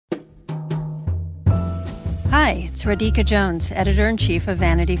Hi, it's Radhika Jones, Editor-in-Chief of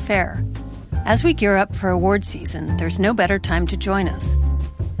Vanity Fair. As we gear up for award season, there's no better time to join us.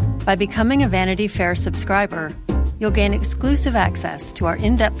 By becoming a Vanity Fair subscriber, you'll gain exclusive access to our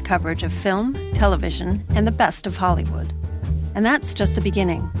in-depth coverage of film, television, and the best of Hollywood. And that's just the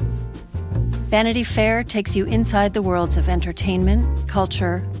beginning. Vanity Fair takes you inside the worlds of entertainment,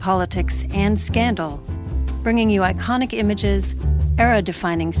 culture, politics, and scandal, bringing you iconic images,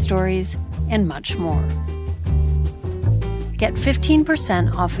 era-defining stories, and much more. Get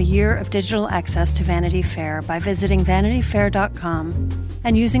 15% off a year of digital access to Vanity Fair by visiting vanityfair.com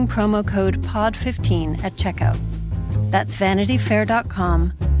and using promo code POD15 at checkout. That's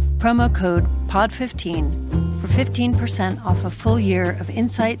vanityfair.com, promo code POD15 for 15% off a full year of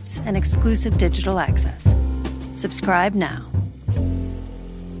insights and exclusive digital access. Subscribe now.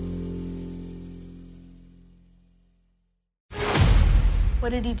 What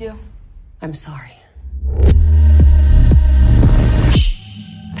did he do? I'm sorry.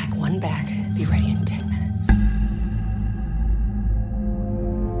 Pack one bag. Be ready in 10 minutes.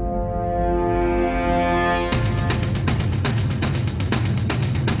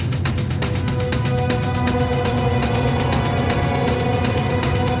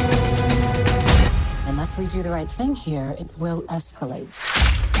 Unless we do the right thing here, it will escalate.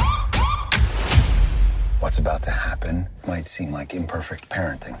 What's about to happen might seem like imperfect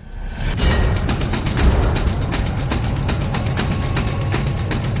parenting.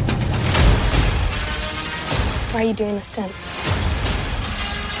 Why are you doing this to him?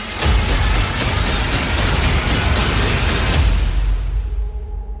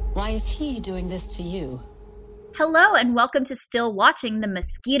 Why is he doing this to you? Hello and welcome to Still Watching the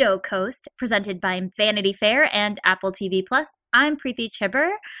Mosquito Coast, presented by Vanity Fair and Apple TV+. I'm Preeti Chhibber,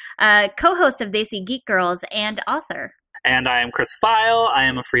 co-host of They See Geek Girls and author. And I am Chris Feil. I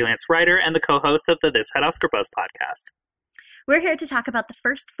am a freelance writer and the co-host of the This Had Oscar Buzz podcast. We're here to talk about the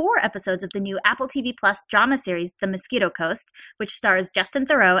first 4 episodes of the new Apple TV Plus drama series, The Mosquito Coast, which stars Justin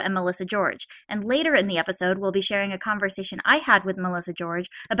Theroux and Melissa George. And later in the episode, we'll be sharing a conversation I had with Melissa George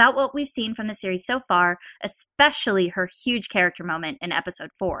about what we've seen from the series so far, especially her huge character moment in episode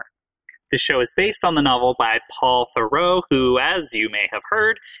 4. The show is based on the novel by Paul Theroux, who, as you may have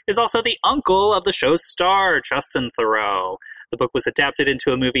heard, is also the uncle of the show's star, Justin Theroux. The book was adapted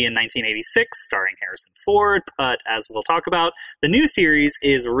into a movie in 1986, starring Harrison Ford, but as we'll talk about, the new series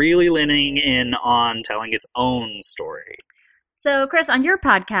is really leaning in on telling its own story. So, Chris, on your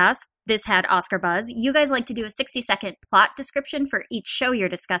podcast, This Had Oscar Buzz, you guys like to do a 60-second plot description for each show you're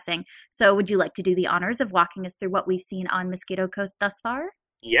discussing. So would you like to do the honors of walking us through what we've seen on Mosquito Coast thus far?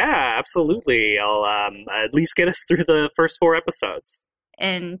 Yeah, absolutely. I'll at least get us through the first 4 episodes.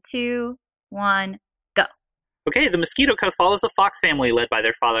 In 2, 1, go. Okay, the Mosquito Coast follows the Fox family led by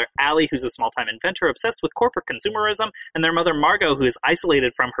their father, Allie, who's a small-time inventor obsessed with corporate consumerism, and their mother, Margot, who is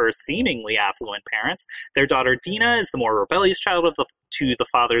isolated from her seemingly affluent parents. Their daughter, Dina, is the more rebellious child of to the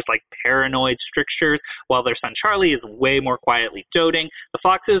father's paranoid strictures, while their son, Charlie, is way more quietly doting. The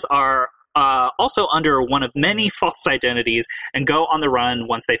Foxes are also under one of many false identities and go on the run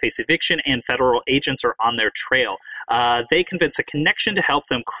once they face eviction and federal agents are on their trail. They convince a connection to help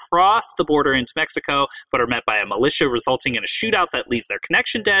them cross the border into Mexico, but are met by a militia, resulting in a shootout that leaves their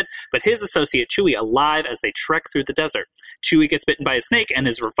connection dead, but his associate Chewie alive as they trek through the desert. Chewie gets bitten by a snake and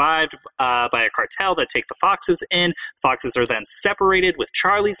is revived by a cartel that take the Foxes in. Foxes are then separated with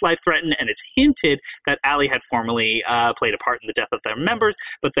Charlie's life threatened, and it's hinted that Allie had formerly played a part in the death of their members,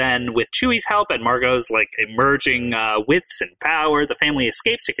 but then with Chewie's help and Margot's emerging wits and power, the family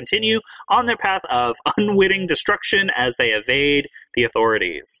escapes to continue on their path of unwitting destruction as they evade the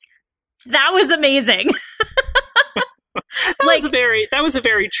authorities. That was amazing. That was a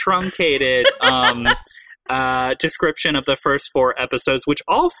very truncated description of the first 4 episodes, which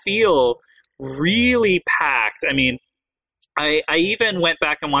all feel really packed. I mean, I even went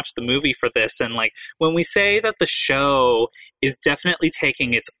back and watched the movie for this, and when we say that the show is definitely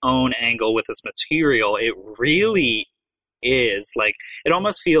taking its own angle with this material, it really is. It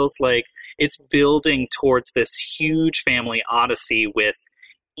almost feels like it's building towards this huge family odyssey with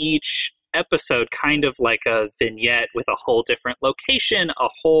each episode kind of like a vignette with a whole different location, a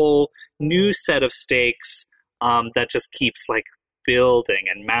whole new set of stakes that just keeps building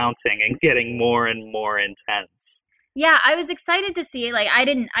and mounting and getting more and more intense. Yeah, I was excited to see. I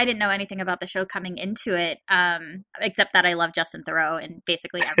didn't know anything about the show coming into it, except that I love Justin Theroux and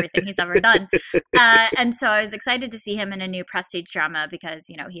basically everything he's ever done. And so I was excited to see him in a new prestige drama because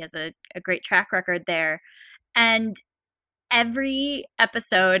he has a great track record there. And every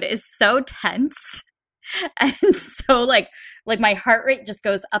episode is so tense and so like my heart rate just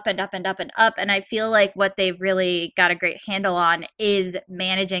goes up and up and up and up. And I feel like what they've really got a great handle on is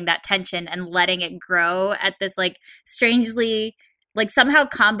managing that tension and letting it grow at this like strangely, like somehow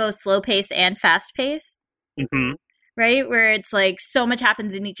combo slow pace and fast pace. Mm-hmm. Right? Where it's like so much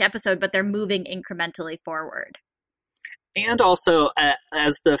happens in each episode, but they're moving incrementally forward. And also,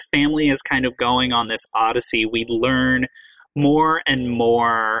 as the family is kind of going on this odyssey, we learn more and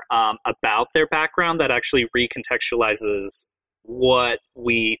more about their background that actually recontextualizes what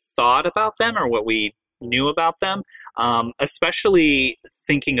we thought about them or what we knew about them, especially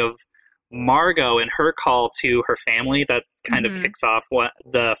thinking of Margot and her call to her family that kind of kicks off what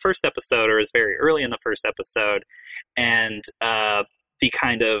the first episode, or is very early in the first episode, and the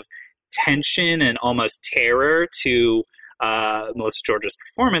kind of tension and almost terror to Melissa George's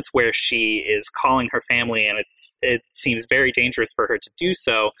performance, where she is calling her family, and it seems very dangerous for her to do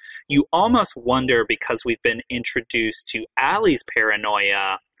so. You almost wonder, because we've been introduced to Allie's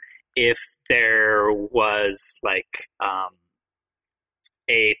paranoia, if there was like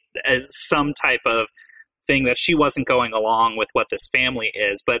some type of thing that she wasn't going along with what this family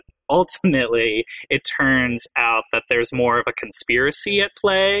is. But ultimately, it turns out that there's more of a conspiracy at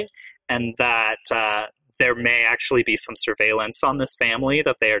play, and that there may actually be some surveillance on this family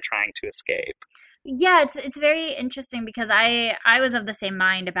that they are trying to escape. Yeah, it's very interesting because I was of the same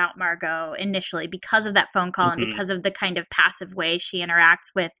mind about Margot initially because of that phone call and because of the kind of passive way she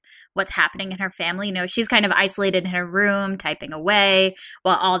interacts with what's happening in her family. You know, she's kind of isolated in her room, typing away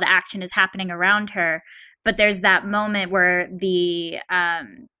while all the action is happening around her. But there's that moment where the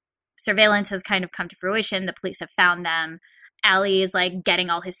surveillance has kind of come to fruition. The police have found them. Allie is like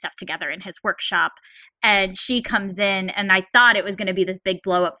getting all his stuff together in his workshop, and she comes in, and I thought it was going to be this big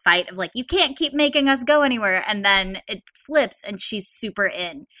blow up fight of like, you can't keep making us go anywhere. And then it flips and she's super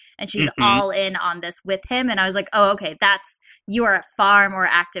in, and she's all in on this with him. And I was like, oh, okay, you are a far more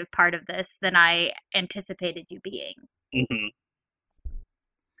active part of this than I anticipated you being.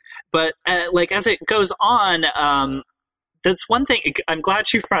 But like as it goes on, that's one thing. I'm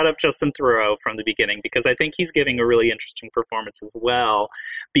glad you brought up Justin Theroux from the beginning, because I think he's giving a really interesting performance as well,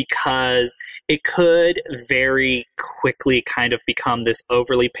 because it could very quickly kind of become this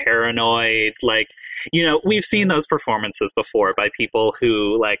overly paranoid, like, you know, we've seen those performances before by people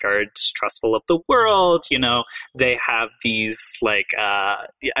who like are distrustful of the world, you know, they have these like, I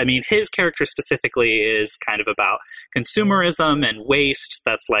mean, his character specifically is kind of about consumerism and waste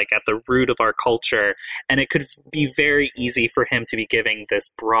that's like at the root of our culture, and it could be very easy for him to be giving this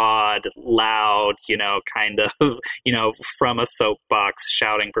broad, loud, you know, kind of, you know, from a soapbox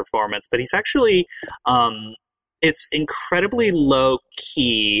shouting performance. But he's actually, it's incredibly low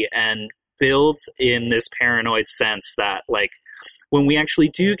key and builds in this paranoid sense that, like, when we actually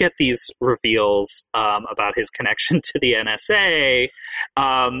do get these reveals about his connection to the NSA,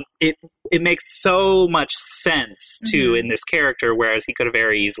 it makes so much sense too in this character, whereas he could have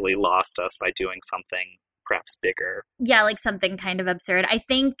very easily lost us by doing something perhaps bigger. Yeah, like something kind of absurd. I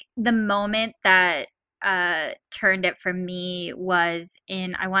think the moment that turned it for me was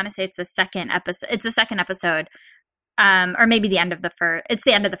in, I want to say it's the second episode. It's the second episode, or maybe the end of the first. It's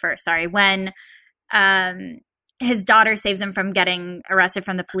the end of the first, sorry, when his daughter saves him from getting arrested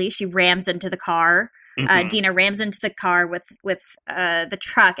from the police. She rams into the car. Dina rams into the car with the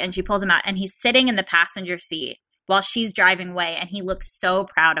truck, and she pulls him out, and he's sitting in the passenger seat while she's driving away, and he looks so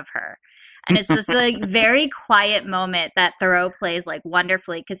proud of her. And it's this like very quiet moment that Theroux plays like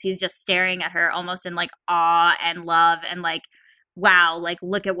wonderfully, because he's just staring at her almost in like awe and love and like, wow, like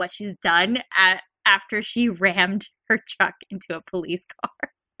look at what she's done after she rammed her truck into a police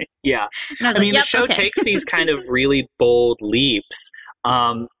car. Yeah. I mean, the show takes these kind of really bold leaps,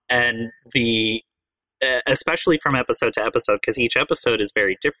 and the especially from episode to episode, because each episode is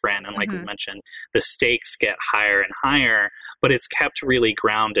very different, and like we mentioned, the stakes get higher and higher, but it's kept really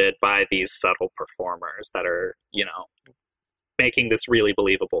grounded by these subtle performers that are, you know, making this really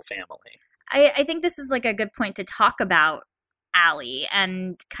believable family. I think this is like a good point to talk about Allie,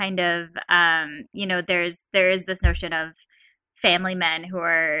 and kind of you know, there is this notion of family men who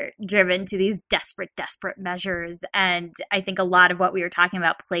are driven to these desperate measures. And I think a lot of what we were talking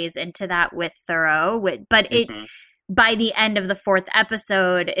about plays into that with Theroux. But it, by the end of the fourth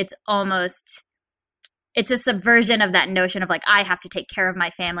episode, it's a subversion of that notion of like, I have to take care of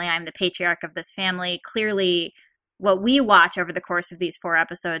my family. I'm the patriarch of this family. Clearly, what we watch over the course of these 4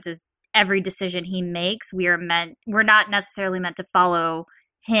 episodes is every decision he makes, we're not necessarily meant to follow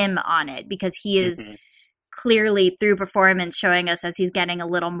him on it, because he is clearly through performance showing us as he's getting a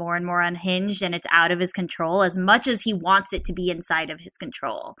little more and more unhinged, and it's out of his control as much as he wants it to be inside of his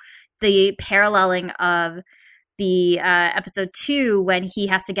control. The paralleling of the episode 2 when he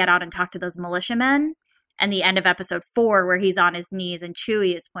has to get out and talk to those militiamen, and the end of episode 4 where he's on his knees and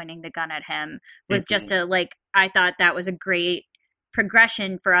Chewie is pointing the gun at him was just I thought that was a great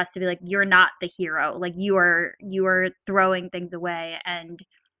progression for us to be like, you're not the hero. Like you are throwing things away. And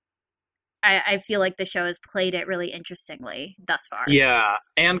I feel like the show has played it really interestingly thus far. Yeah.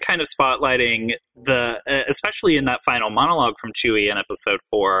 And kind of spotlighting especially in that final monologue from Chewie in episode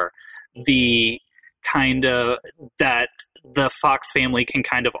 4, the kind of that the Fox family can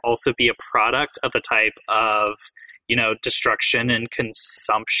kind of also be a product of the type of, destruction and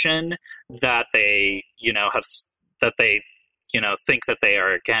consumption that they, think that they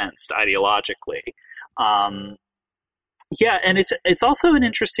are against ideologically. Yeah, and it's also an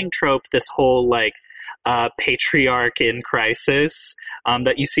interesting trope, this whole patriarch in crisis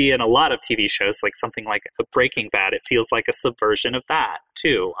that you see in a lot of TV shows, like something like Breaking Bad. It feels like a subversion of that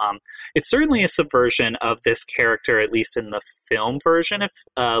too. It's certainly a subversion of this character, at least in the film version. If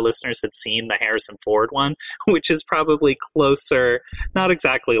listeners had seen the Harrison Ford one, which is probably closer, not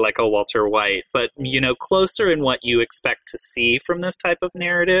exactly like a Walter White, but closer in what you expect to see from this type of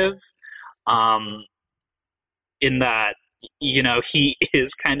narrative. In that, he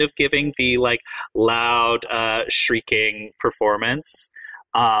is kind of giving the loud, shrieking performance.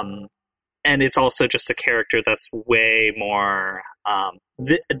 And it's also just a character that's way more,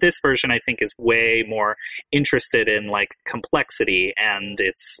 this version I think is way more interested in complexity and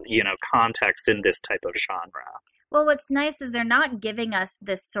its, context in this type of genre. Well, what's nice is they're not giving us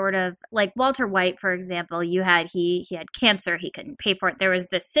this sort of, like Walter White, for example, he had cancer, he couldn't pay for it. There was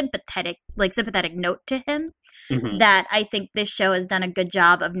this sympathetic note to him that I think this show has done a good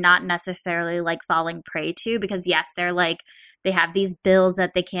job of not necessarily falling prey to, because yes, they're they have these bills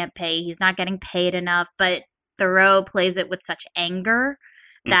that they can't pay. He's not getting paid enough, but Thoreau plays it with such anger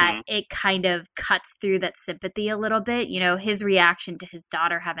that it kind of cuts through that sympathy a little bit. His reaction to his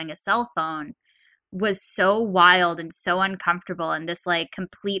daughter having a cell phone was so wild and so uncomfortable, and this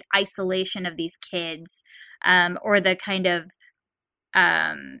complete isolation of these kids, or the kind of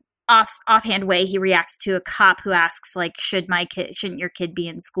offhand way he reacts to a cop who asks shouldn't your kid be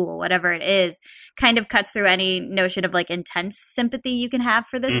in school, whatever it is, kind of cuts through any notion of intense sympathy you can have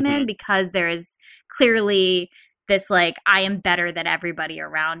for this man, because there is clearly this I am better than everybody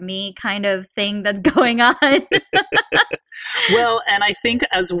around me kind of thing that's going on. Well, and I think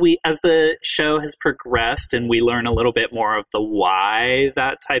as the show has progressed and we learn a little bit more of the why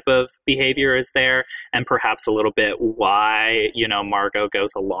that type of behavior is there, and perhaps a little bit why, Margot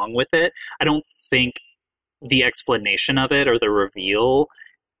goes along with it, I don't think the explanation of it or the reveal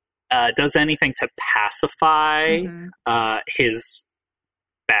does anything to pacify his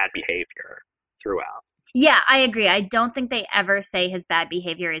bad behavior throughout. Yeah, I agree. I don't think they ever say his bad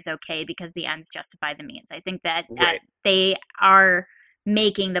behavior is okay because the ends justify the means. I think that they are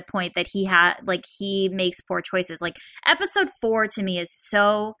making the point that he makes poor choices. Episode 4 to me is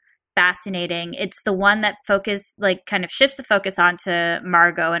so fascinating. It's the one that kind of shifts the focus onto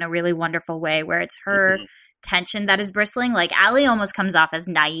Margot in a really wonderful way, where it's her tension that is bristling. Allie almost comes off as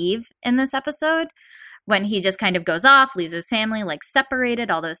naive in this episode, when he just kind of goes off, leaves his family, separated,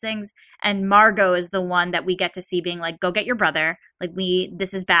 all those things. And Margot is the one that we get to see being go get your brother.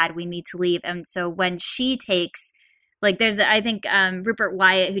 This is bad. We need to leave. And so when she takes, I think Rupert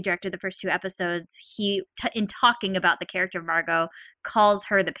Wyatt, who directed the first 2 episodes, in talking about the character of Margot, calls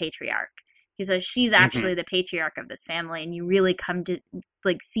her the patriarch. He says she's actually the patriarch of this family. And you really come to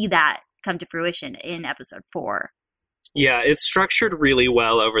see that come to fruition in episode 4. Yeah, it's structured really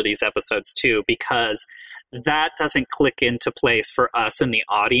well over these episodes, too, because that doesn't click into place for us in the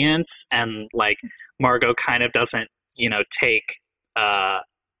audience. And, Margot kind of doesn't,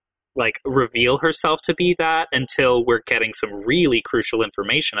 reveal herself to be that until we're getting some really crucial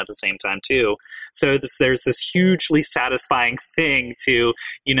information at the same time, too. So there's this hugely satisfying thing to,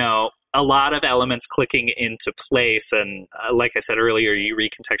 a lot of elements clicking into place, and like I said earlier, you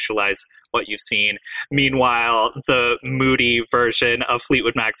recontextualize what you've seen. Meanwhile, the moody version of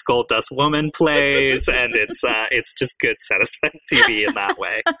Fleetwood Mac's Gold Dust Woman plays, and it's just good, satisfying TV in that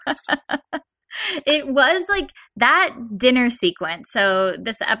way. It was that dinner sequence. So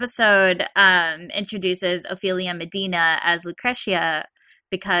this episode introduces Ophelia Medina as Lucretia,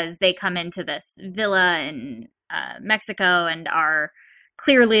 because they come into this villa in Mexico and are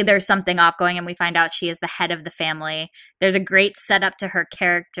clearly there's something off going, and we find out she is the head of the family. There's a great setup to her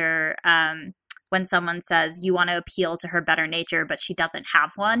character when someone says you want to appeal to her better nature, but she doesn't have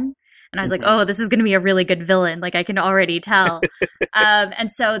one. And I was like, oh, this is going to be a really good villain. I can already tell.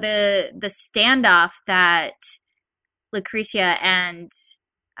 And so the standoff that Lucretia and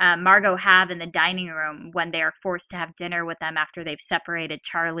Margot have in the dining room when they are forced to have dinner with them after they've separated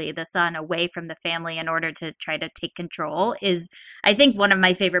Charlie, the son, away from the family in order to try to take control is, I think, one of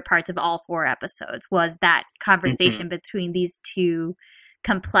my favorite parts of all 4 episodes was that conversation between these two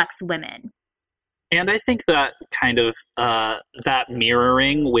complex women. And I think that kind of that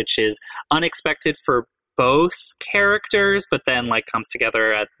mirroring, which is unexpected for both characters, but then like comes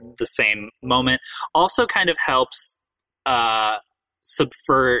together at the same moment, also kind of helps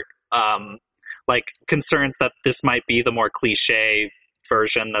subvert like concerns that this might be the more cliche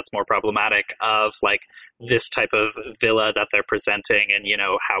version that's more problematic of like this type of villa that they're presenting, and you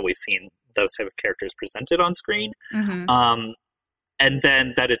know how we've seen those type of characters presented on screen. And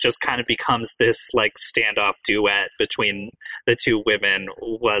then that it just kind of becomes this like standoff duet between the two women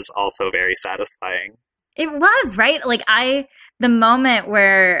was also very satisfying. It was, right? Like the moment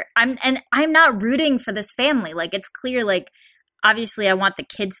where I'm not rooting for this family. Like it's clear, like obviously I want the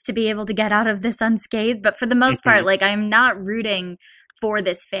kids to be able to get out of this unscathed, but for the most part, like I'm not rooting for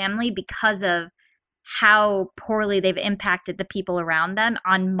this family because of how poorly they've impacted the people around them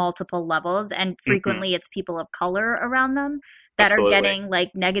on multiple levels. And frequently it's people of color around them that are getting like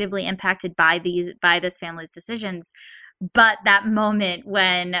negatively impacted by this family's decisions. But that moment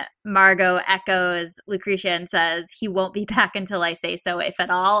when Margot echoes Lucretia and says, "He won't be back until I say so, if at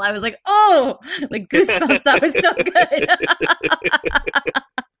all," I was like, oh, like goosebumps. That was so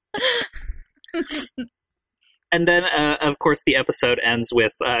good. And then, of course, the episode ends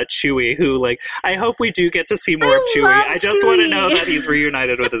with Chewie, who, like, I hope we do get to see more of Chewie. I just want to know that he's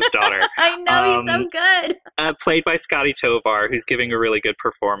reunited with his daughter. I know, he's so good. Played by Scotty Tovar, who's giving a really good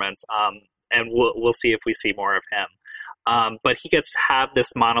performance. And we'll see if we see more of him. But he gets to have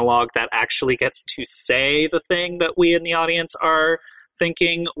this monologue that actually gets to say the thing that we in the audience are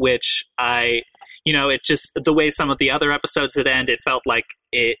thinking, which it just, the way some of the other episodes did end, it felt like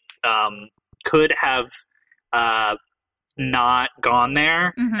it could have not gone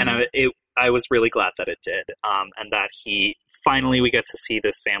there. And I was really glad that it did. And that we get to see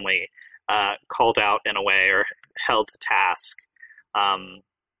this family called out in a way, or held to task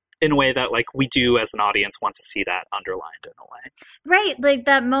in a way that like we do as an audience want to see that underlined in a way. Right. Like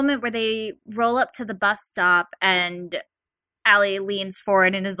that moment where they roll up to the bus stop and Allie leans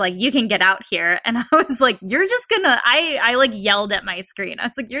forward and is like, "You can get out here." And I was like, "You're just gonna," I like yelled at my screen. I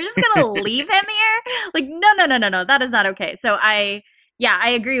was like, "You're just gonna leave him here?" Like, no. That is not okay. So I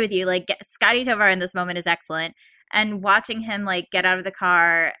agree with you. Like Scotty Tovar in this moment is excellent. And watching him like get out of the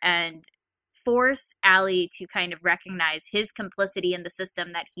car and force Allie to kind of recognize his complicity in the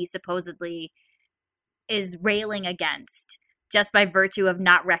system that he supposedly is railing against just by virtue of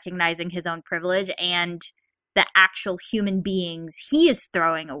not recognizing his own privilege and the actual human beings he is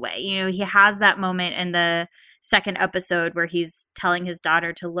throwing away. You know, he has that moment in the second episode where he's telling his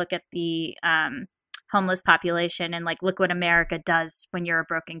daughter to look at the homeless population and like, look what America does when you're a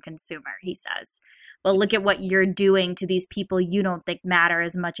broken consumer, he says. Well, look at what you're doing to these people you don't think matter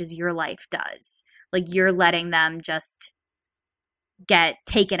as much as your life does. Like you're letting them just get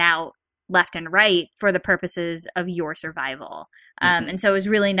taken out left and right for the purposes of your survival. And so it was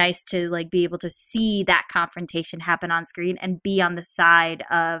really nice to like be able to see that confrontation happen on screen and be on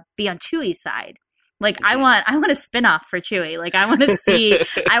Chewie's side. Like I want a spinoff for Chewie. Like I want to see,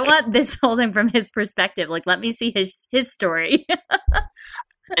 I want this whole thing from his perspective. Like let me see his story.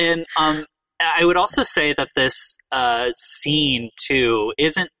 And I would also say that this scene too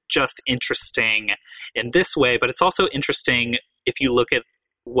isn't just interesting in this way, but it's also interesting if you look at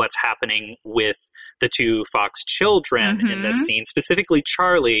what's happening with the two Fox children in this scene, specifically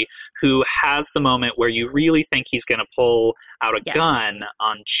Charlie, who has the moment where you really think he's going to pull out a gun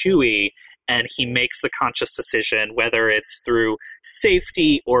on Chewie, and he makes the conscious decision, whether it's through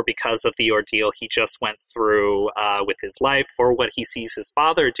safety or because of the ordeal he just went through with his life, or what he sees his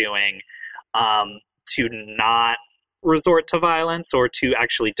father doing, to not resort to violence or to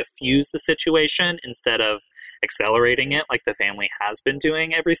actually diffuse the situation instead of accelerating it like the family has been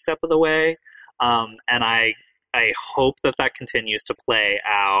doing every step of the way. And I hope that continues to play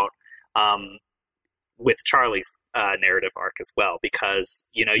out with Charlie's narrative arc as well, because,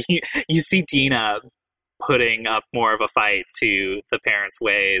 you know, you see Dina putting up more of a fight to the parents'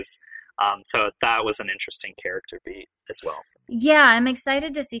 ways. So that was an interesting character beat as well. Yeah, I'm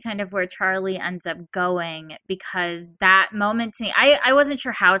excited to see kind of where Charlie ends up going, because that moment to me, I wasn't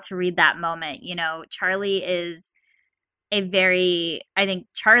sure how to read that moment. You know, Charlie is I think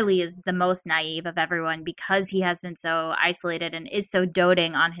Charlie is the most naive of everyone because he has been so isolated and is so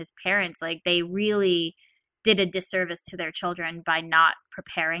doting on his parents. Like they really did a disservice to their children by not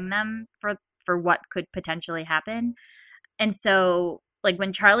preparing them for what could potentially happen. And so like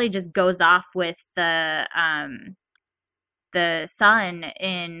when Charlie just goes off with the son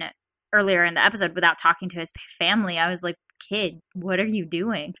in earlier in the episode without talking to his family, I was like, kid, what are you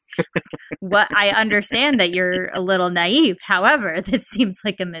doing? I understand that you're a little naive. However, this seems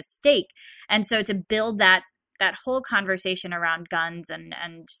like a mistake. And so to build that whole conversation around guns and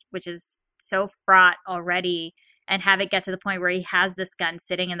which is so fraught already, and have it get to the point where he has this gun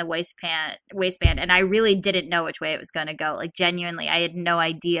sitting in the waistband. And I really didn't know which way it was going to go. Like, genuinely, I had no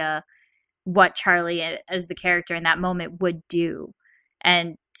idea what Charlie as the character in that moment would do.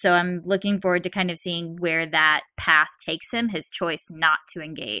 And so I'm looking forward to kind of seeing where that path takes him, his choice not to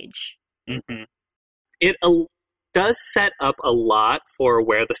engage. Mm-hmm. It does set up a lot for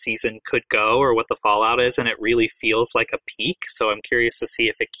where the season could go or what the fallout is, and it really feels like a peak. So I'm curious to see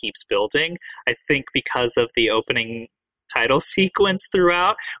if it keeps building. I think because of the opening title sequence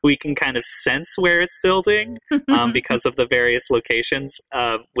throughout, we can kind of sense where it's building because of the various locations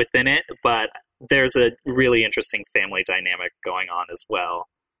within it. But there's a really interesting family dynamic going on as well.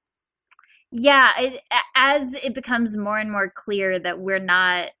 Yeah, as it becomes more and more clear that we're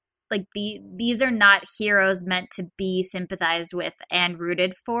not, like, these are not heroes meant to be sympathized with and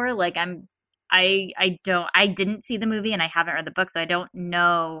rooted for. Like, I didn't see the movie and I haven't read the book, so I don't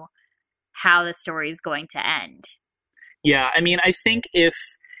know how the story is going to end. Yeah, I mean, I think if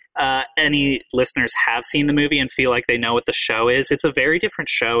any listeners have seen the movie and feel like they know what the show is, it's a very different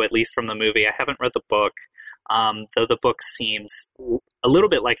show, at least from the movie. I haven't read the book, though the book seems a little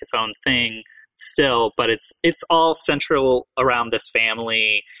bit like its own thing still, but it's all central around this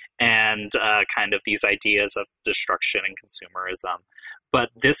family and kind of these ideas of destruction and consumerism. But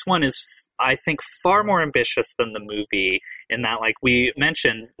this one is, I think, far more ambitious than the movie in that, like we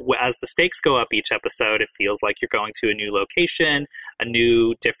mentioned, as the stakes go up each episode, it feels like you're going to a new location, a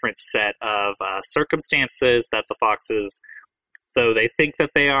new different set of circumstances that the Foxes, though they think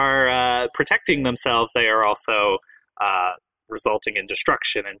that they are protecting themselves, they are also resulting in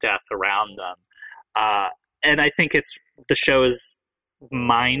destruction and death around them. And I think the show is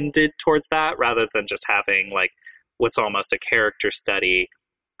minded towards that rather than just having like what's almost a character study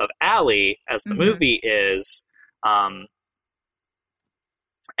of Allie as the movie is. And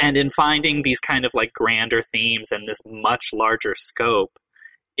in finding these kind of like grander themes and this much larger scope,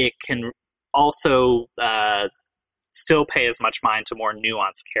 it can also still pay as much mind to more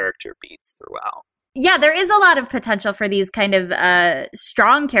nuanced character beats throughout. Yeah, there is a lot of potential for these kind of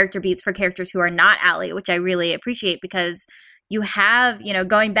strong character beats for characters who are not Allie, which I really appreciate, because you have,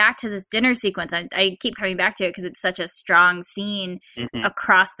 going back to this dinner sequence, I keep coming back to it because it's such a strong scene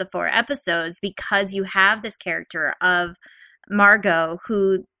across the 4 episodes, because you have this character of Margot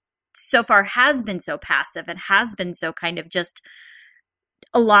who so far has been so passive and has been so kind of just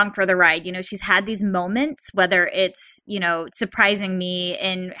along for the ride. She's had these moments, whether it's, surprising me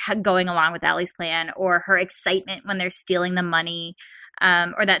in going along with Allie's plan, or her excitement when they're stealing the money,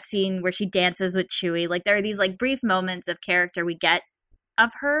 or that scene where she dances with Chewie. Like, there are these like brief moments of character we get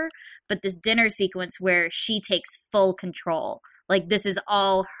of her, but this dinner sequence where she takes full control, like this is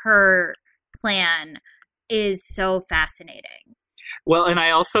all her plan, is so fascinating. Well, and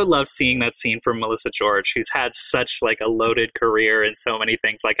I also love seeing that scene from Melissa George, who's had such like a loaded career in so many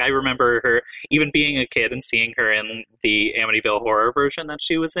things. Like, I remember her even being a kid and seeing her in the Amityville Horror version that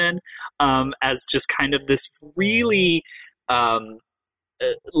she was in, as just kind of this really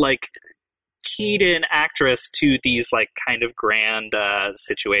like keyed in actress to these like kind of grand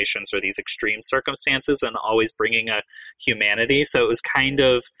situations or these extreme circumstances, and always bringing a humanity. So it was kind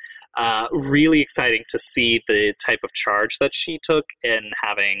of really exciting to see the type of charge that she took in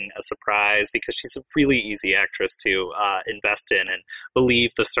having a surprise, because she's a really easy actress to invest in and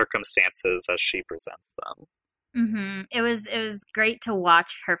believe the circumstances as she presents them. Mm-hmm. It was great to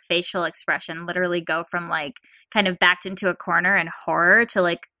watch her facial expression literally go from like kind of backed into a corner in horror to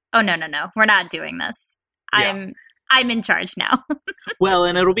like, oh no, we're not doing this. Yeah. I'm in charge now. Well,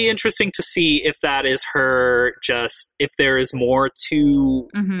 and it'll be interesting to see if that is her if there is more to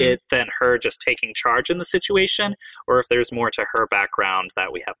it than her just taking charge in the situation, or if there's more to her background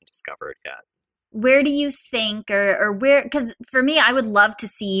that we haven't discovered yet. Where do you think, or where, because for me, I would love to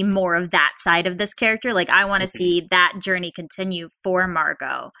see more of that side of this character. Like, I want to see that journey continue for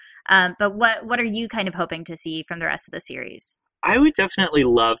Margot. But what are you kind of hoping to see from the rest of the series? I would definitely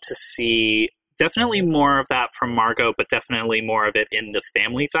love to see definitely more of that from Margot, but definitely more of it in the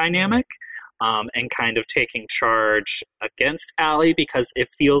family dynamic, and kind of taking charge against Allie, because it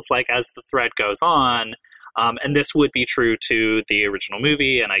feels like as the thread goes on, and this would be true to the original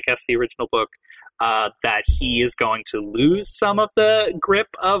movie and I guess the original book, that he is going to lose some of the grip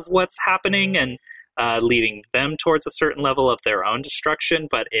of what's happening, and leading them towards a certain level of their own destruction.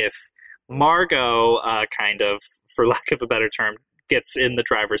 But if Margot kind of, for lack of a better term, gets in the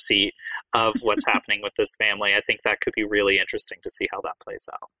driver's seat of what's happening with this family, I think that could be really interesting to see how that plays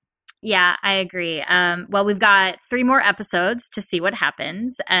out. Yeah, I agree. Well, we've got 3 more episodes to see what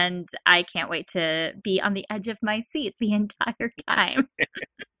happens, and I can't wait to be on the edge of my seat the entire time.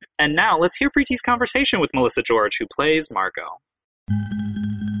 And now let's hear Preeti's conversation with Melissa George, who plays Margot.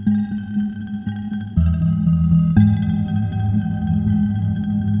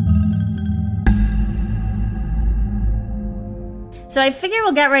 So I figure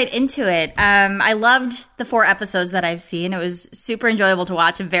we'll get right into it. I loved the 4 episodes that I've seen. It was super enjoyable to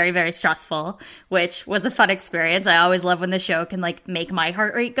watch and very, very stressful, which was a fun experience. I always love when the show can like make my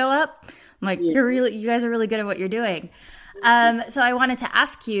heart rate go up. I'm like, you guys are really good at what you're doing. So I wanted to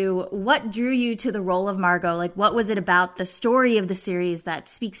ask you, what drew you to the role of Margot? Like, what was it about the story of the series that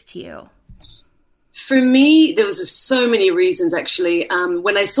speaks to you? For me, there was just so many reasons, actually.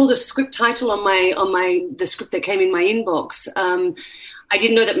 When I saw the script title on the script that came in my inbox, I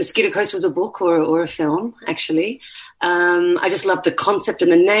didn't know that Mosquito Coast was a book or a film, actually. I just loved the concept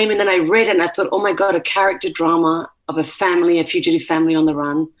and the name. And then I read it and I thought, oh my God, a character drama of a fugitive family on the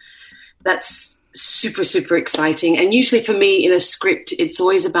run. That's super, super exciting. And usually for me in a script, it's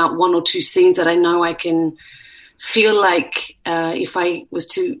always about 1 or 2 scenes that I know I can feel like if I was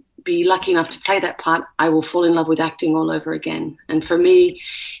to be lucky enough to play that part, I will fall in love with acting all over again. And for me,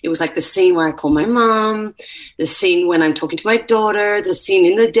 it was like the scene where I call my mom, the scene when I'm talking to my daughter, the scene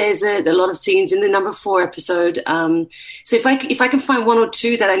in the desert, a lot of scenes in the number 4 episode. So if I can find 1 or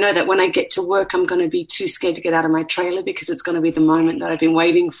 2 that I know that when I get to work, I'm going to be too scared to get out of my trailer because it's going to be the moment that I've been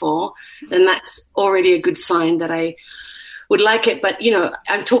waiting for, then that's already a good sign that I would like it. But,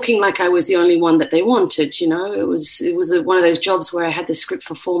 I'm talking like I was the only one that they wanted, It was one of those jobs where I had the script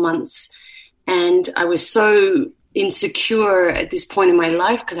for 4 months and I was so insecure at this point in my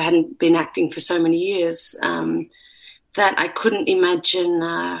life because I hadn't been acting for so many years that I couldn't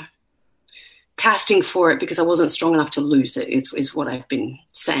imagine casting for it because I wasn't strong enough to lose it is what I've been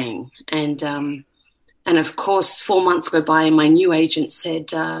saying. And of course, 4 months go by and my new agent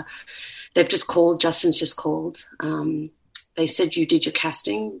said, they've just called, Justin's just called. They said you did your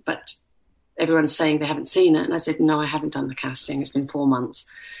casting, but everyone's saying they haven't seen it. And I said, no, I haven't done the casting. It's been 4 months.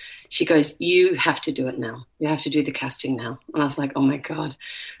 She goes, you have to do it now. You have to do the casting now. And I was like, oh my God.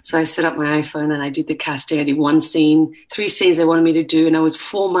 So I set up my iPhone and I did the casting. I did 1 scene, 3 scenes they wanted me to do. And it was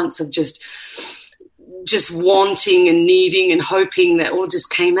 4 months of just wanting and needing and hoping that all just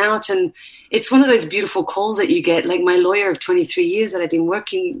came out. And it's one of those beautiful calls that you get. Like my lawyer of 23 years that I've been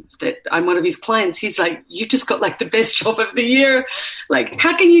working, that I'm one of his clients, he's like, you just got like the best job of the year. Like,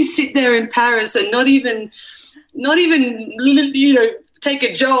 how can you sit there in Paris and not even, take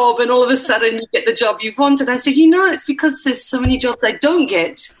a job and all of a sudden you get the job you wanted? I said, it's because there's so many jobs I don't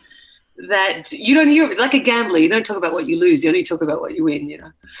get that you don't hear of it. Like a gambler, you don't talk about what you lose, you only talk about what you win,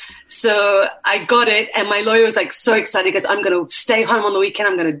 So I got it, and my lawyer was like so excited because I'm going to stay home on the weekend,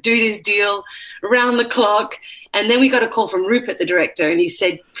 I'm going to do this deal around the clock. And then we got a call from Rupert, the director, and he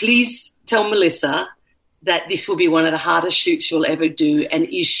said, please tell Melissa that this will be one of the hardest shoots she'll ever do, and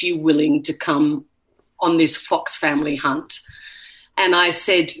is she willing to come on this Fox family hunt? And I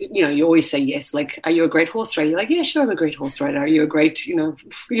said, you always say yes. Like, are you a great horse rider? You're like, yeah, sure, I'm a great horse rider. Are you a great, you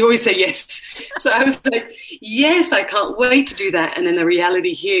always say yes. So I was like, yes, I can't wait to do that. And then the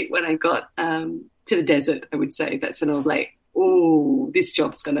reality hit when I got to the desert, I would say. That's when I was like, oh, this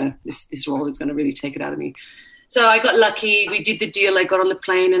role is going to really take it out of me. So I got lucky. We did the deal. I got on the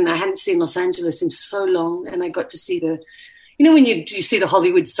plane and I hadn't seen Los Angeles in so long. And I got to see when you see the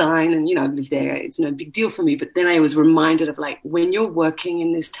Hollywood sign and, I live there, it's no big deal for me. But then I was reminded of like, when you're working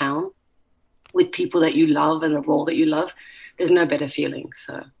in this town with people that you love and a role that you love, there's no better feeling.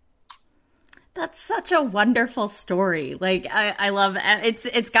 So that's such a wonderful story. Like, I love it.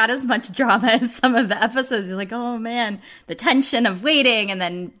 It's got as much drama as some of the episodes. You're like, oh man, the tension of waiting and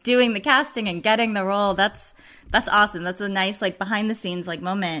then doing the casting and getting the role. That's awesome. That's a nice, like, behind the scenes, like,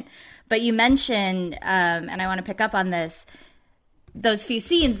 moment. But you mentioned, and I want to pick up on this, those few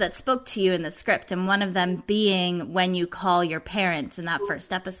scenes that spoke to you in the script, and one of them being when you call your parents in that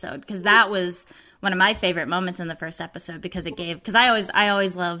first episode, because that was one of my favorite moments in the first episode, because I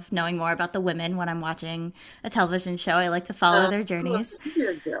always love knowing more about the women when I'm watching a television show. I like to follow their journeys.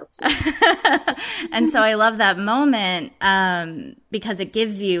 And so I love that moment because it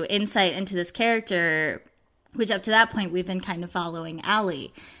gives you insight into this character, which up to that point we've been kind of following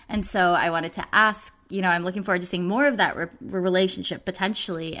Allie. And so I wanted to ask, I'm looking forward to seeing more of that relationship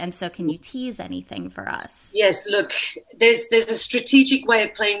potentially. And so can you tease anything for us? Yes, look, there's a strategic way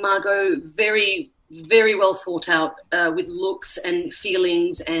of playing Margot, very, very well thought out with looks and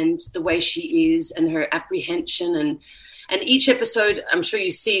feelings and the way she is and her apprehension. And each episode, I'm sure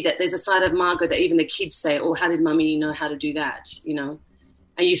you see that there's a side of Margot that even the kids say, oh, how did Mummy know how to do that, you know?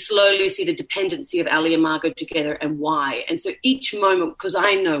 And you slowly see the dependency of Ali and Margot together and why. And so each moment, because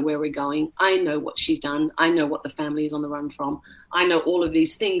I know where we're going, I know what she's done, I know what the family is on the run from, I know all of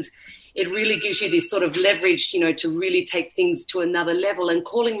these things. It really gives you this sort of leverage, you know, to really take things to another level. And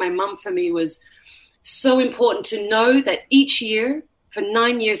calling my mum for me was so important to know that each year, for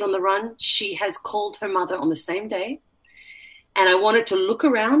 9 years on the run, she has called her mother on the same day. And I wanted to look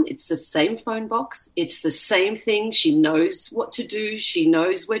around. It's the same phone box. It's the same thing. She knows what to do. She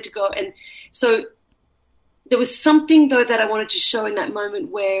knows where to go. And so there was something, though, that I wanted to show in that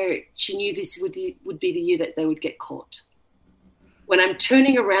moment where she knew this would be the year that they would get caught. When I'm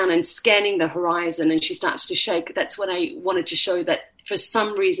turning around and scanning the horizon and she starts to shake, that's when I wanted to show that for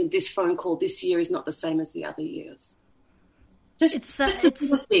some reason this phone call this year is not the same as the other years. It's a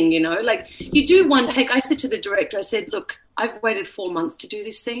thing, you know, like you do one take. I said to the director, I said, look, I've waited 4 months to do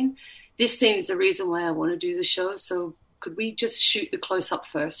this scene. This scene is the reason why I want to do the show. So could we just shoot the close up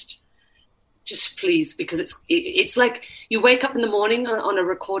first? Just please, because it's like you wake up in the morning on a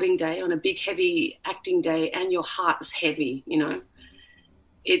recording day, on a big, heavy acting day, and your heart is heavy, you know.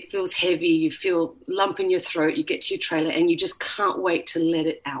 It feels heavy. You feel lump in your throat. You get to your trailer and you just can't wait to let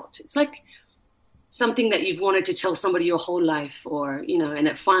it out. It's like something that you've wanted to tell somebody your whole life, or, you know, and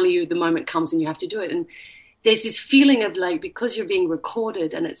that finally the moment comes and you have to do it. And there's this feeling of like, because you're being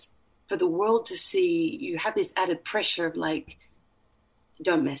recorded and it's for the world to see, you have this added pressure of like,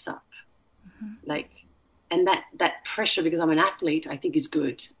 don't mess up. Mm-hmm. Like, and that pressure, because I'm an athlete, I think is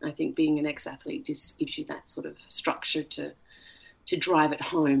good. I think being an ex-athlete just gives you that sort of structure to drive it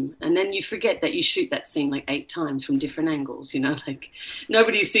home. And then you forget that you shoot that scene like 8 times from different angles, you know, like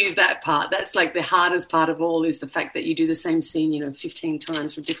nobody sees that part. That's like the hardest part of all, is the fact that you do the same scene, you know, 15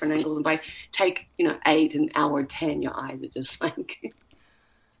 times from different angles. And by take, you know, 8, an hour, 10, your eyes are just like,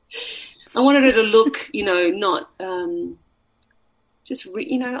 I wanted her to look, you know, not, you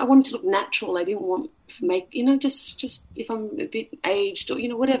know, I wanted to look natural. I didn't want to make, you know, just if I'm a bit aged or, you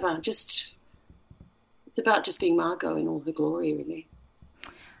know, whatever, just, it's about just being Margot in all her glory, really.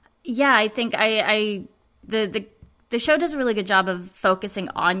 Yeah, I think the show does a really good job of focusing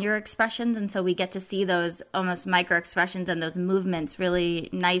on your expressions, and so we get to see those almost micro expressions and those movements really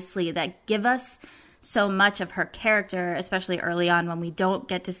nicely that give us so much of her character, especially early on when we don't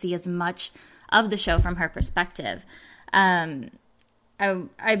get to see as much of the show from her perspective. I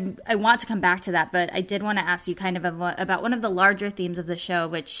want to come back to that, but I did want to ask you kind of about one of the larger themes of the show,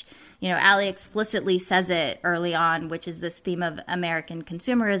 which, you know, Ali explicitly says it early on, which is this theme of American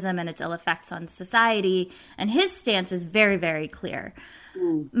consumerism and its ill effects on society. And his stance is very, very clear.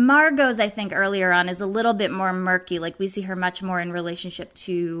 Margot's, I think, earlier on is a little bit more murky. Like, we see her much more in relationship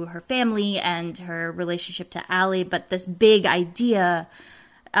to her family and her relationship to Ali. But this big idea,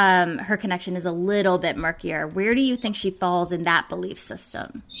 her connection is a little bit murkier. Where do you think she falls in that belief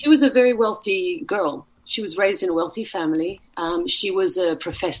system? She was a very wealthy girl. She was raised in a wealthy family. She was a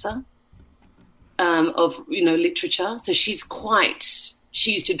professor of, you know, literature. So she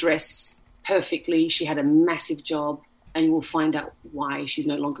used to dress perfectly. She had a massive job, and you will find out why she's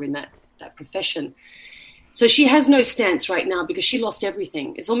no longer in that profession. So she has no stance right now because she lost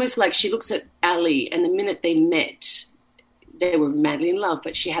everything. It's almost like she looks at Ali, and the minute they met, they were madly in love,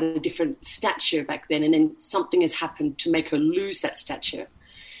 but she had a different stature back then, and then something has happened to make her lose that stature.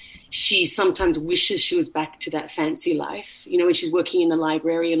 She sometimes wishes she was back to that fancy life, you know, when she's working in the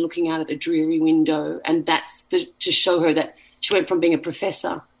library and looking out at the dreary window, and that's to show her that she went from being a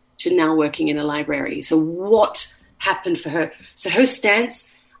professor to now working in a library. So what happened for her? So her stance,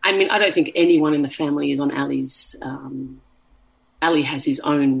 I mean, I don't think anyone in the family is on Ali's. Ali has his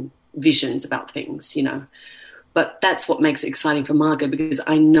own visions about things, you know. But that's what makes it exciting for Margot, because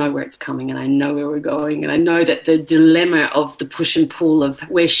I know where it's coming and I know where we're going, and I know that the dilemma of the push and pull of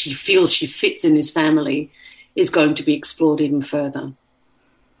where she feels she fits in this family is going to be explored even further.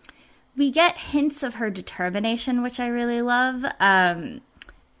 We get hints of her determination, which I really love,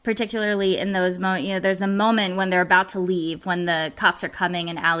 particularly in those moments. You know, there's a moment when they're about to leave, when the cops are coming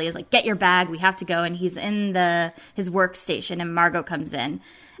and Ali is like, get your bag, we have to go. And he's in his workstation and Margot comes in.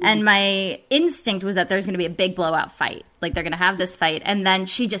 And my instinct was that there's going to be a big blowout fight. Like, they're going to have this fight. And then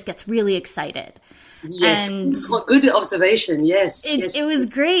she just gets really excited. Yes. And good observation. Yes. It was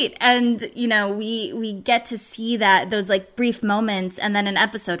great. And, you know, we get to see that, those like brief moments. And then in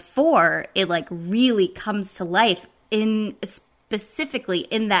episode 4, it like really comes to life specifically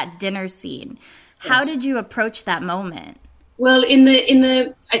in that dinner scene. Yes. How did you approach that moment? Well,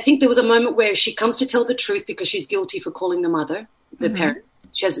 I think there was a moment where she comes to tell the truth because she's guilty for calling the mother, the parent.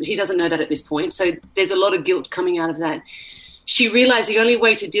 He doesn't know that at this point. So there's a lot of guilt coming out of that. She realized the only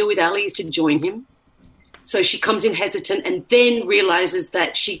way to deal with Ali is to join him. So she comes in hesitant and then realizes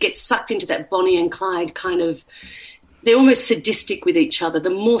that she gets sucked into that Bonnie and Clyde kind of, they're almost sadistic with each other.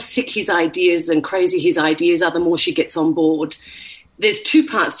 The more sick his ideas and crazy his ideas are, the more she gets on board. There's two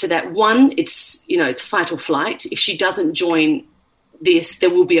parts to that. One, it's fight or flight. If she doesn't join this,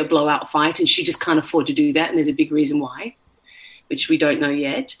 there will be a blowout fight, and she just can't afford to do that, and there's a big reason why, which we don't know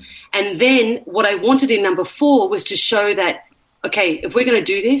yet. And then what I wanted in number 4 was to show that, okay, if we're going to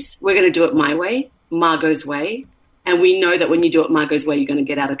do this, we're going to do it my way, Margot's way, and we know that when you do it Margot's way, you're going to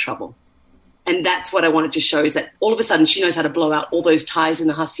get out of trouble. And that's what I wanted to show, is that all of a sudden she knows how to blow out all those ties in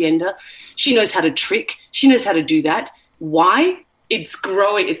the hacienda. She knows how to trick. She knows how to do that. Why? It's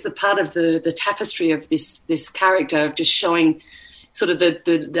growing. It's the part of the tapestry of this character, of just showing sort of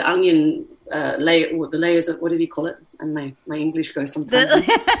the onion layer, the layers of, what did he call it? And my English goes sometimes.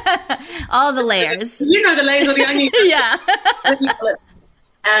 All the layers. You know the layers of the onion. Yeah. What do you call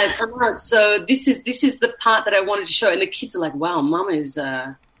it? Come out. So this is the part that I wanted to show, and the kids are like, "Wow, Mum is."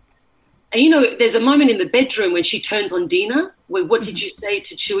 And there's a moment in the bedroom when she turns on Dina. Where, what did you say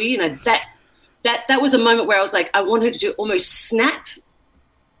to Chewie? That was a moment where I was like, I want her to almost snap,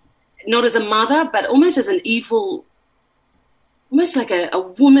 not as a mother, but almost as an evil, almost like a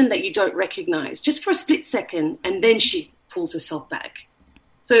woman that you don't recognize, just for a split second, and then she pulls herself back.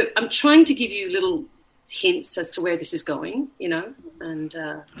 So I'm trying to give you little hints as to where this is going, and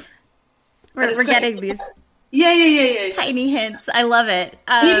we're getting these. Yeah. Tiny hints. I love it.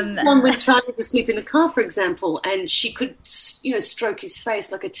 One when Charlie was asleep in the car, for example, and she could, stroke his face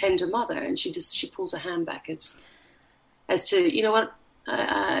like a tender mother, and she pulls her hand back as to, you know what,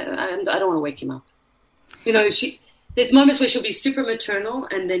 I don't want to wake him up. There's moments where she'll be super maternal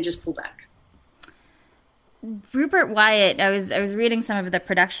and then just pull back. Rupert Wyatt, I was reading some of the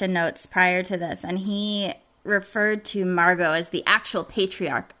production notes prior to this, and he referred to Margot as the actual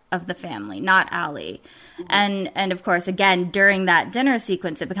patriarch of the family, not Ali. And of course, again, during that dinner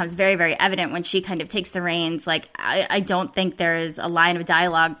sequence, it becomes very, very evident when she kind of takes the reins. Like, I don't think there is a line of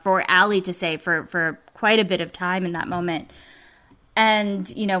dialogue for Ali to say for quite a bit of time in that moment. And,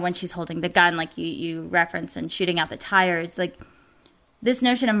 when she's holding the gun, like you reference, and shooting out the tires, like this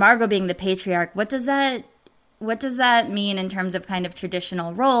notion of Margot being the patriarch, what does that mean in terms of kind of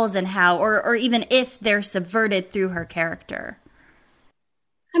traditional roles, and how, or even if they're subverted through her character?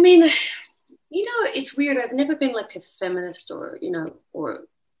 I mean, it's weird. I've never been like a feminist or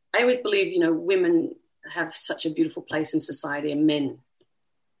I always believe, women have such a beautiful place in society, and men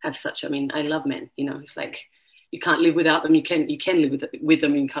have such, I love men, it's like, you can't live without them. You can live with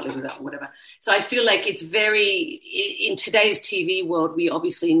them, and you can't live without them, whatever. So I feel like it's in today's TV world, we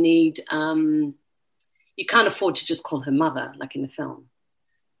obviously need, you can't afford to just call her mother, like in the film.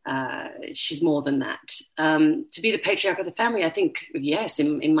 She's more than that. To be the patriarch of the family, I think, yes,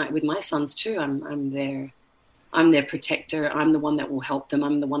 with my sons too, I'm their protector. I'm the one that will help them.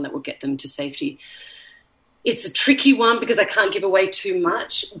 I'm the one that will get them to safety. It's a tricky one because I can't give away too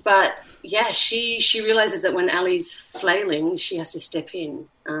much, but yeah, she realizes that when Ali's flailing, she has to step in.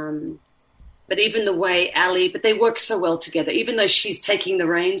 But even the way but they work so well together, even though she's taking the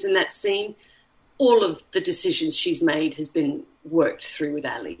reins in that scene, all of the decisions she's made has been worked through with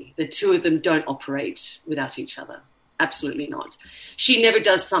Ali. The two of them don't operate without each other. Absolutely not. She never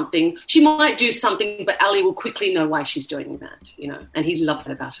does something. She might do something, but Ali will quickly know why she's doing that, and he loves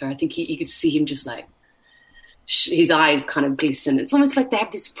that about her. I think you could see him just like, his eyes kind of glisten. It's almost like they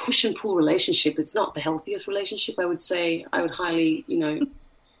have this push and pull relationship. It's not the healthiest relationship, I would say. I would highly,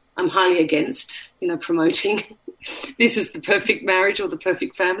 I'm highly against, promoting this is the perfect marriage or the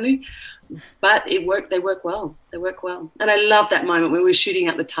perfect family. But they work well. And I love that moment when we were shooting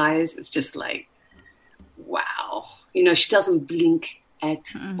out the tires. It was just like, wow. She doesn't blink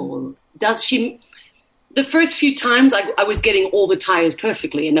at all. Does she? The first few times I was getting all the tires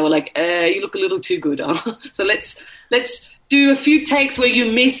perfectly, and they were like, you look a little too good. So let's do a few takes where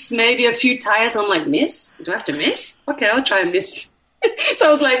you miss maybe a few tires. I'm like, miss? Do I have to miss? Okay, I'll try and miss. So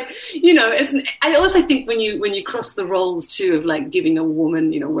I was like, I also think when you cross the roles too of like giving a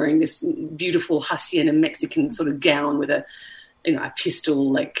woman, wearing this beautiful hacienda Mexican sort of gown with a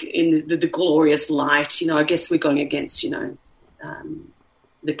pistol, like in the glorious light, I guess we're going against,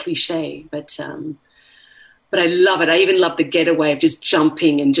 the cliche, but I love it. I even love the getaway of just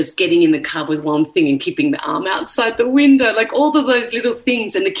jumping and just getting in the car with one thing and keeping the arm outside the window, like all of those little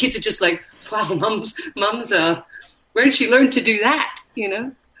things. And the kids are just like, wow, mum's where did she learn to do that,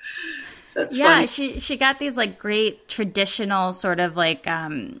 So it's yeah, fun. she got these like great traditional sort of like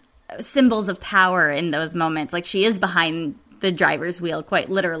symbols of power in those moments. Like she is behind the driver's wheel, quite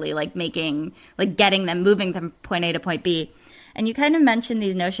literally, like getting them, moving them from point A to point B. And you kind of mentioned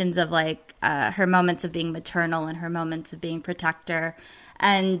these notions of like her moments of being maternal and her moments of being protector.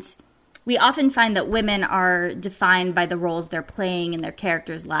 And we often find that women are defined by the roles they're playing in their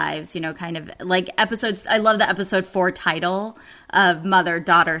characters' lives, you know, kind of like I love the episode 4 title of Mother,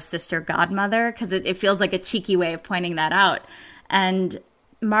 Daughter, Sister, Godmother, because it feels like a cheeky way of pointing that out. And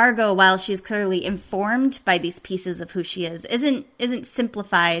Margot, while she's clearly informed by these pieces of who she is, isn't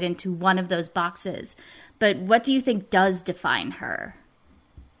simplified into one of those boxes. But what do you think does define her?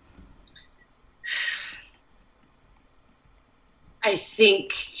 I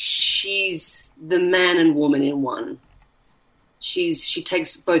think she's the man and woman in one. She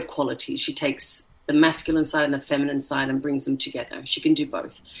takes both qualities. She takes the masculine side and the feminine side and brings them together. She can do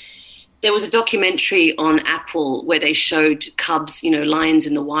both. There was a documentary on Apple where they showed cubs, you know, lions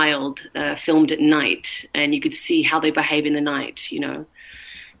in the wild, filmed at night, and you could see how they behave in the night, you know.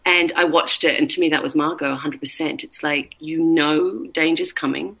 And I watched it, and to me that was Margot 100%. It's like, you know danger's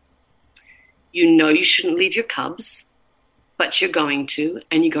coming. You know you shouldn't leave your cubs, but you're going to,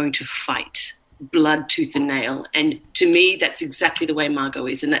 and you're going to fight, blood, tooth and nail. And to me, that's exactly the way Margot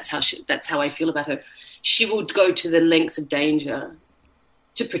is, and that's how I feel about her. She will go to the lengths of danger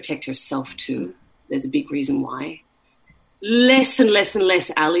to protect herself too. There's a big reason why. Less and less and less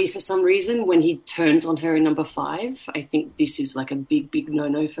Ali for some reason when he turns on her in number 5. I think this is like a big, big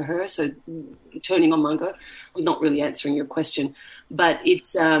no-no for her. So turning on Margot, I'm not really answering your question, but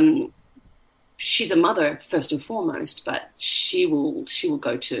it's she's a mother first and foremost, but she will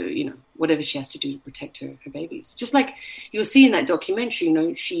go to, you know, whatever she has to do to protect her babies. Just like you'll see in that documentary, you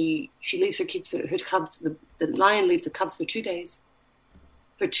know, she leaves her kids, her cubs, the lion leaves the cubs for 2 days.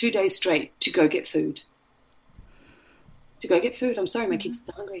 For 2 days straight to go get food. I'm sorry, my kids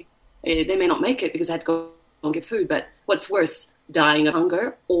are hungry. They may not make it because I had to go and get food, but what's worse, dying of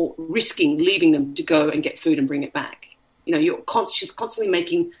hunger or risking leaving them to go and get food and bring it back? You know, she's constantly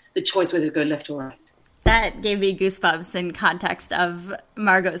making the choice whether to go left or right. That gave me goosebumps in context of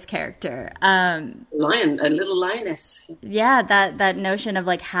Margot's character. A little lioness. Yeah, that notion of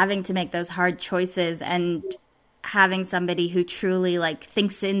like having to make those hard choices and having somebody who truly like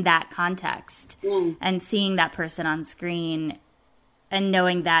thinks in that context and seeing that person on screen and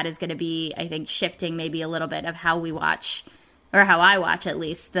knowing that is going to be, I think, shifting maybe a little bit of how we watch, or how I watch at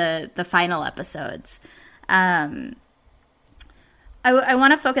least, the final episodes. I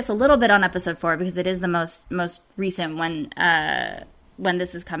want to focus a little bit on episode 4 because it is the most recent when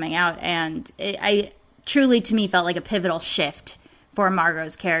this is coming out, and I truly, to me, felt like a pivotal shift for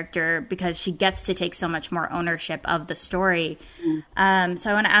Margot's character because she gets to take so much more ownership of the story. So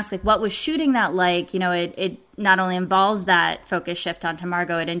I want to ask, like, what was shooting that like? You know, it not only involves that focus shift onto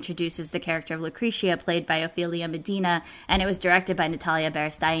Margot, it introduces the character of Lucretia, played by Ophelia Medina, and it was directed by Natalia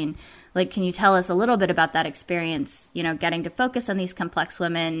Beristain. Like, can you tell us a little bit about that experience, you know, getting to focus on these complex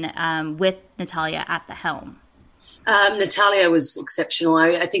women with Natalia at the helm? Natalia was exceptional.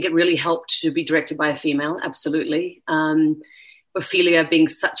 I think it really helped to be directed by a female, absolutely. Ophelia being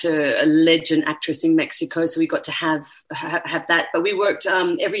such a legend actress in Mexico, so we got to have that. But we worked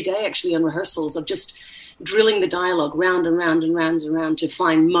every day, actually, on rehearsals of just drilling the dialogue round and round and round and round to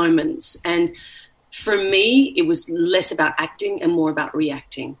find moments. And for me, it was less about acting and more about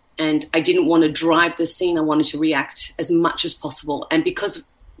reacting. And I didn't want to drive the scene. I wanted to react as much as possible. And because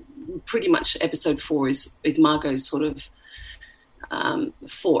pretty much episode 4 is Margot's sort of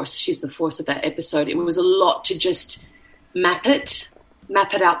force, she's the force of that episode, it was a lot to just map it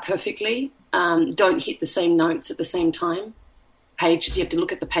out perfectly. Don't hit the same notes at the same time. Pages, you have to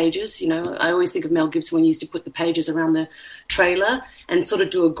look at the pages. You know, I always think of Mel Gibson when he used to put the pages around the trailer and sort of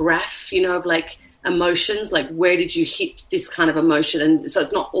do a graph, you know, of like emotions, like where did you hit this kind of emotion? And so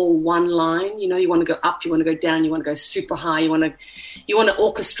it's not all one line. You know, you want to go up, you want to go down, you want to go super high, you want to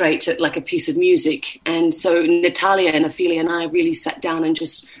orchestrate it like a piece of music. And so Natalia and Ophelia and I really sat down and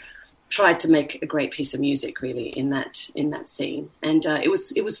just tried to make a great piece of music, really, in that scene. And it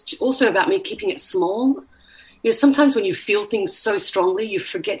was also about me keeping it small. You know, sometimes when you feel things so strongly, you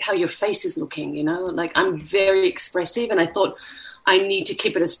forget how your face is looking. You know, like I'm very expressive, and I thought I need to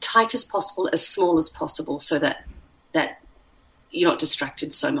keep it as tight as possible, as small as possible, so that you're not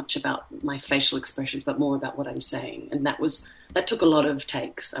distracted so much about my facial expressions, but more about what I'm saying. And that took a lot of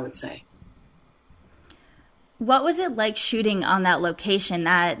takes, I would say. What was it like shooting on that location,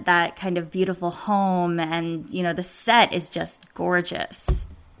 that kind of beautiful home, and, you know, the set is just gorgeous?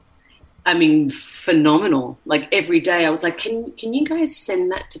 I mean, phenomenal. Like every day I was like, can you guys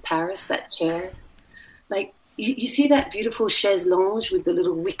send that to Paris, that chair? Like, you see that beautiful chaise longue with the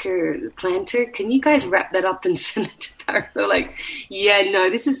little wicker planter? Can you guys wrap that up and send it to Paris? They're like, yeah, no,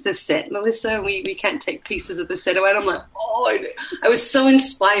 this is the set, Melissa. We can't take pieces of the set away. And I'm like, oh, I was so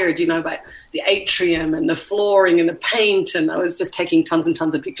inspired, you know, by the atrium and the flooring and the paint. And I was just taking tons and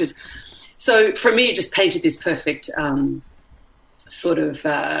tons of pictures. So for me, it just painted this perfect sort of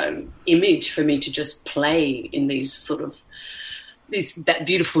image for me to just play in these sort of that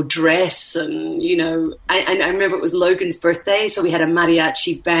beautiful dress. And, you know, I remember it was Logan's birthday, so we had a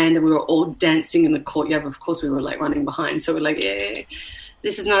mariachi band and we were all dancing in the courtyard. Of course, we were like running behind. So we're like, yeah,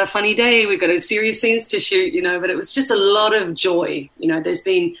 this is not a funny day. We've got a serious scenes to shoot, you know, but it was just a lot of joy. You know, there's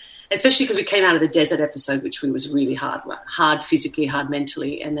been, especially because we came out of the desert episode, which was really hard physically, hard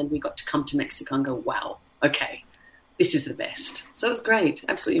mentally. And then we got to come to Mexico and go, wow, okay, this is the best. So it was great.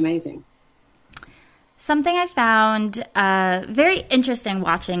 Absolutely amazing. Something I found very interesting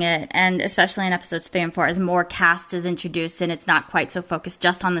watching it, and especially in episodes 3 and 4, as more cast is introduced and it's not quite so focused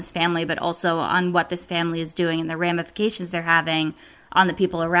just on this family, but also on what this family is doing and the ramifications they're having on the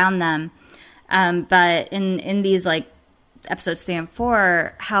people around them. But in these like episodes 3 and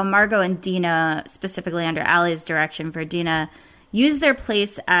 4, how Margot and Dina, specifically under Ali's direction for Dina, use their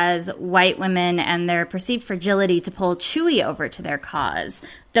place as white women and their perceived fragility to pull Chewie over to their cause,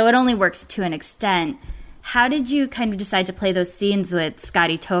 though it only works to an extent. How did you kind of decide to play those scenes with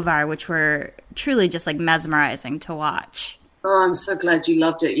Scotty Tovar, which were truly just like mesmerizing to watch? Oh, I'm so glad you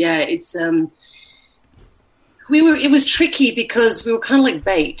loved it. Yeah, it's it was tricky because we were kind of like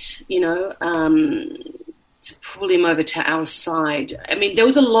bait, you know, to pull him over to our side. I mean, there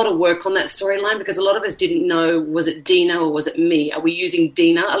was a lot of work on that storyline because a lot of us didn't know, was it Dina or was it me? Are we using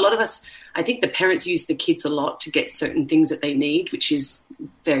Dina? A lot of us, I think the parents use the kids a lot to get certain things that they need, which is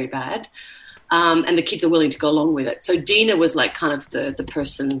very bad. And the kids are willing to go along with it. So Dina was like kind of the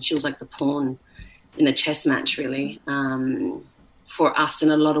person, she was like the pawn in the chess match, really, for us in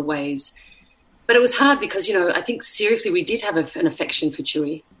a lot of ways. But it was hard because, you know, I think seriously we did have an affection for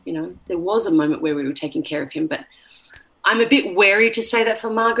Chewie. You know, there was a moment where we were taking care of him, but I'm a bit wary to say that for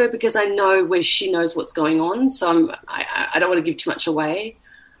Margot because I know where she knows what's going on. So I don't want to give too much away.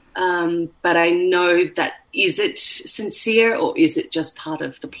 But I know that, is it sincere or is it just part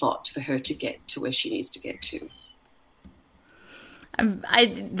of the plot for her to get to where she needs to get to?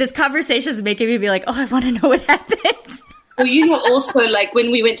 This conversation is making me be like, oh, I want to know what happened. Well, you know, also like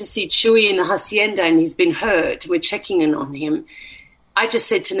when we went to see Chewie in the hacienda and he's been hurt, we're checking in on him. I just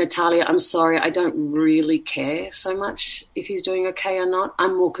said to Natalia, I'm sorry, I don't really care so much if he's doing okay or not.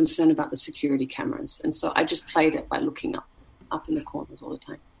 I'm more concerned about the security cameras. And so I just played it by looking up in the corners all the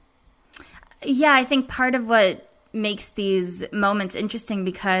time. Yeah, I think part of what makes these moments interesting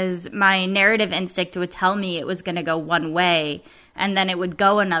because my narrative instinct would tell me it was going to go one way and then it would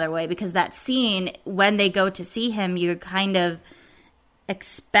go another way because that scene, when they go to see him, you kind of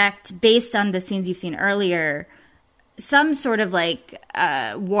expect, based on the scenes you've seen earlier, some sort of like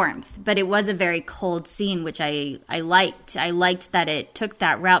warmth, but it was a very cold scene, which I liked. I liked that it took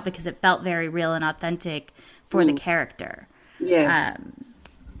that route because it felt very real and authentic for the character. Yes.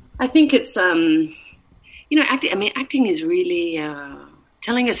 I think it's, you know, acting is really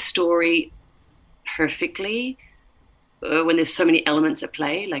telling a story perfectly when there's so many elements at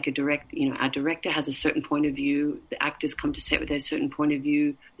play. Like our director has a certain point of view. The actors come to set with a certain point of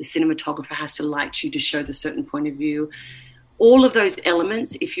view. The cinematographer has to light you to show the certain point of view. All of those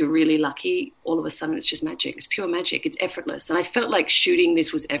elements, if you're really lucky, all of a sudden it's just magic. It's pure magic. It's effortless. And I felt like shooting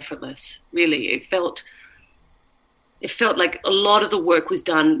this was effortless, really. It felt like a lot of the work was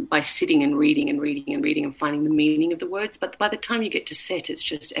done by sitting and reading and finding the meaning of the words. But by the time you get to set, it's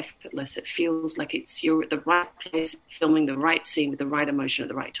just effortless. It feels like you're at the right place, filming the right scene with the right emotion at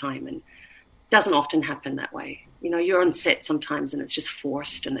the right time. And it doesn't often happen that way. You know, you're on set sometimes and it's just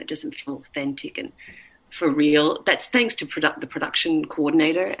forced and it doesn't feel authentic and for real. That's thanks to the production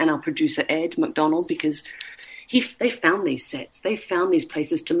coordinator and our producer, Ed McDonald, because they found these sets. They found these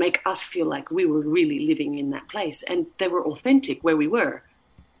places to make us feel like we were really living in that place. And they were authentic where we were.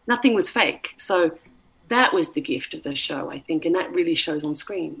 Nothing was fake. So that was the gift of the show, I think. And that really shows on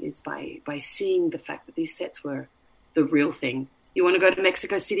screen is by seeing the fact that these sets were the real thing. You want to go to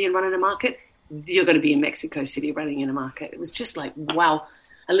Mexico City and run in a market? You're going to be in Mexico City running in a market. It was just like, wow,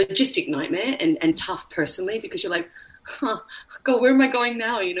 a logistic nightmare and tough personally because you're like, God, where am I going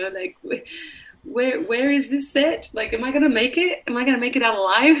now? You know, like... Where is this set? Like, am I going to make it? Am I going to make it out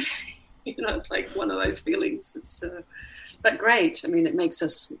alive? You know, it's like one of those feelings. It's, but great. I mean, it makes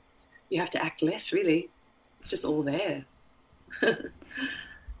us, you have to act less, really. It's just all there.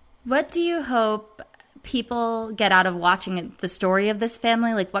 What do you hope people get out of watching the story of this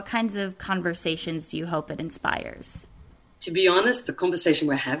family? Like, what kinds of conversations do you hope it inspires? To be honest, the conversation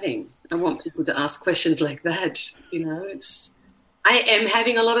we're having, I want people to ask questions like that. I am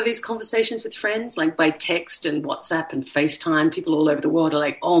having a lot of these conversations with friends, like by text and WhatsApp and FaceTime. People all over the world are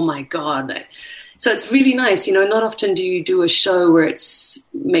like, oh my God. So it's really nice. Not often do you do a show where it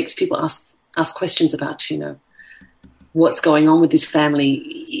makes people ask questions about, what's going on with this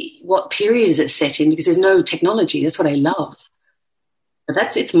family, what period is it set in, because there's no technology. That's what I love.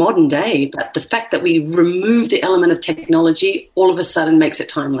 But it's modern day. But the fact that we remove the element of technology all of a sudden makes it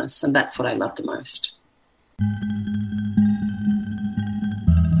timeless. And that's what I love the most.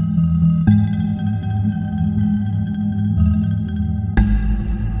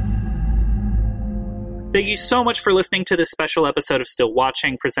 Thank you so much for listening to this special episode of Still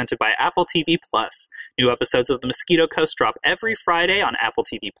Watching, presented by Apple TV+. New episodes of The Mosquito Coast drop every Friday on Apple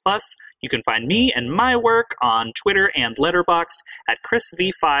TV+. You can find me and my work on Twitter and Letterboxd at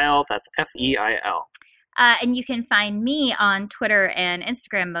ChrisVFile, that's F-E-I-L. And you can find me on Twitter and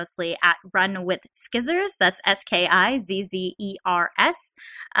Instagram mostly at RunWithSkizzers. That's SKIZZERS.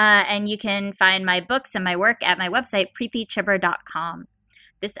 And you can find my books and my work at my website, preetichibber.com.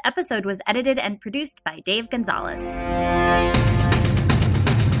 This episode was edited and produced by Dave Gonzalez.